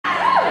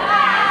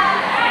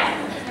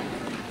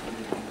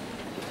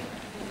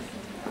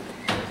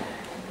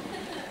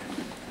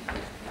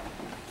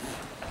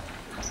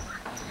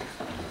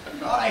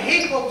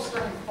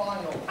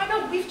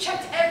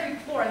checked every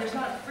floor, and there's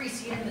not a free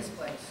seat in this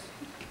place.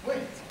 Wait,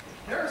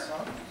 there are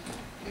some.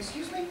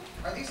 Excuse me,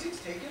 are these seats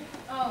taken?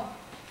 Oh,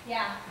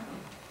 yeah.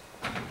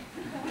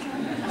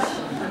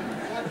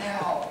 What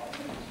now?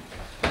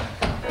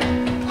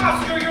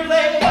 Oscar, you're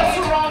late. What's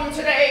wrong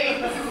today?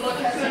 You look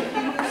as if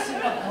you've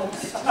seen a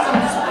ghost.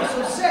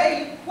 So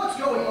say, what's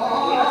going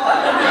on?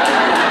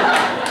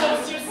 A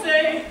ghost, you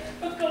say?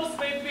 A ghost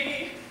may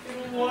be.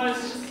 It was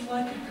just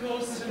like a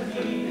ghost to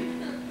me.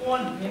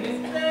 1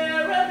 minute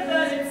there and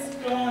then it's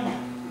gone.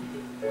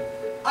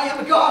 I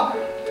am agog.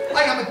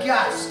 I am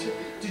aghast.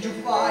 Did you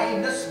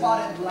find the spot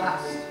at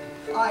last?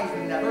 I've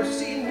never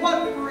seen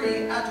one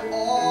free at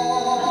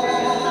all.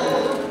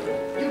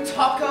 You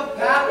talk of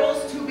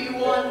battles to be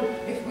won.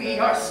 If we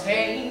are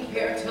staying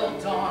here till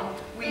dawn,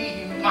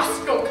 we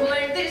must go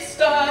claim this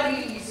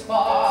study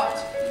spot.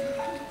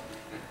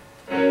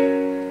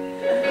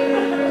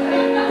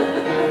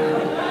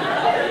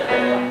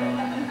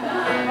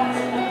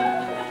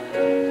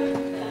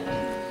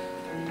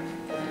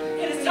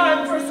 It is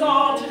time for us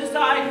all to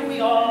decide who we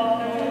are.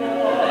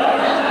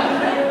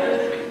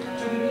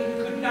 Do we need a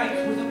good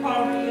night with a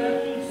party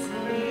and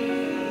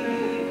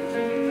sleep?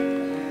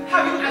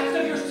 Have you asked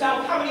of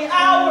yourself how many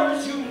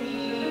hours you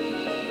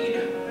need?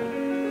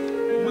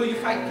 Will you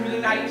fight through the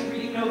night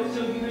reading notes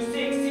till you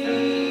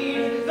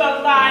succeed? The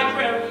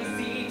library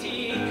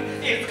seating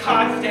is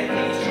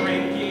constantly